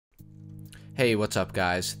Hey, what's up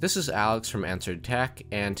guys? This is Alex from Answered Tech,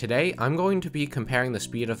 and today I'm going to be comparing the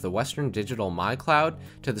speed of the Western Digital My Cloud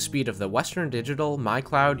to the speed of the Western Digital My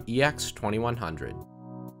Cloud EX2100.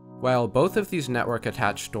 While both of these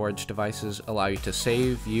network-attached storage devices allow you to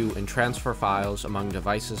save, view, and transfer files among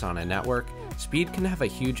devices on a network, speed can have a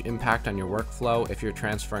huge impact on your workflow if you're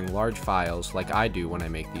transferring large files like I do when I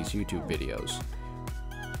make these YouTube videos.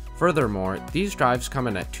 Furthermore, these drives come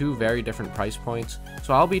in at two very different price points,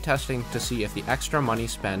 so I'll be testing to see if the extra money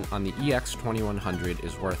spent on the EX2100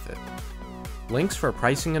 is worth it. Links for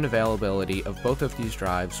pricing and availability of both of these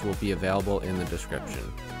drives will be available in the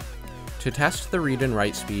description. To test the read and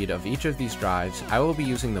write speed of each of these drives, I will be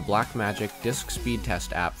using the Blackmagic Disk Speed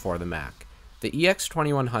Test app for the Mac. The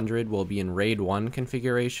EX2100 will be in RAID 1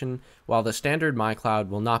 configuration, while the standard My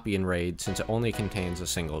Cloud will not be in RAID since it only contains a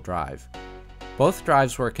single drive. Both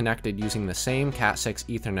drives were connected using the same Cat6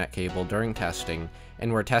 Ethernet cable during testing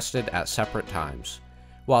and were tested at separate times.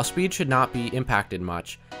 While speed should not be impacted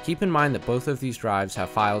much, keep in mind that both of these drives have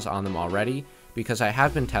files on them already because I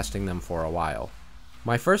have been testing them for a while.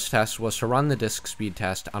 My first test was to run the disk speed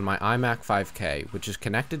test on my iMac 5K, which is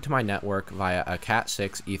connected to my network via a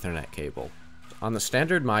Cat6 Ethernet cable. On the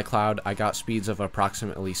standard My Cloud, I got speeds of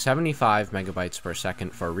approximately 75 megabytes per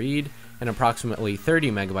second for read and approximately 30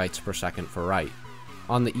 megabytes per second for write.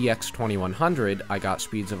 On the EX2100, I got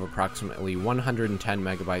speeds of approximately 110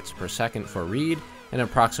 megabytes per second for read and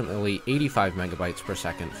approximately 85 megabytes per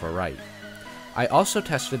second for write. I also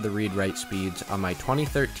tested the read-write speeds on my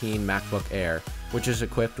 2013 MacBook Air, which is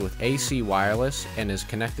equipped with AC wireless and is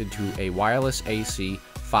connected to a wireless AC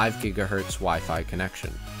 5 GHz Wi-Fi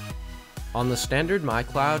connection. On the standard My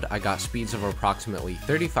Cloud, I got speeds of approximately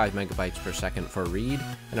 35 megabytes per second for read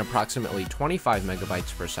and approximately 25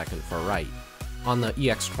 megabytes per second for write. On the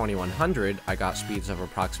EX2100, I got speeds of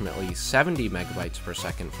approximately 70 megabytes per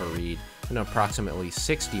second for read and approximately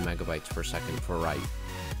 60 megabytes per second for write.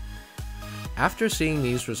 After seeing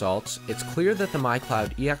these results, it's clear that the My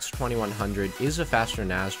Cloud EX2100 is a faster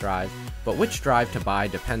NAS drive, but which drive to buy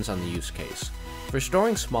depends on the use case. For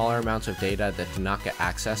storing smaller amounts of data that do not get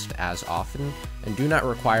accessed as often and do not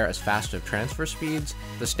require as fast of transfer speeds,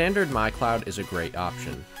 the standard My Cloud is a great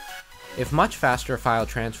option. If much faster file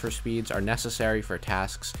transfer speeds are necessary for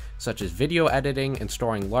tasks such as video editing and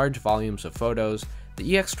storing large volumes of photos,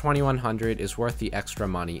 the EX2100 is worth the extra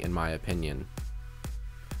money in my opinion.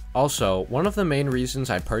 Also, one of the main reasons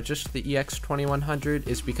I purchased the EX2100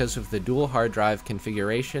 is because of the dual hard drive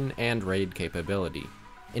configuration and RAID capability.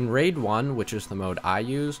 In RAID 1, which is the mode I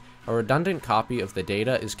use, a redundant copy of the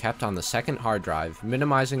data is kept on the second hard drive,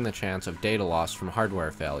 minimizing the chance of data loss from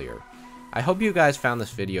hardware failure. I hope you guys found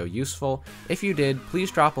this video useful. If you did,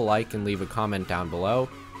 please drop a like and leave a comment down below.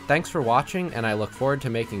 Thanks for watching, and I look forward to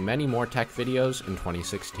making many more tech videos in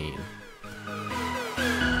 2016.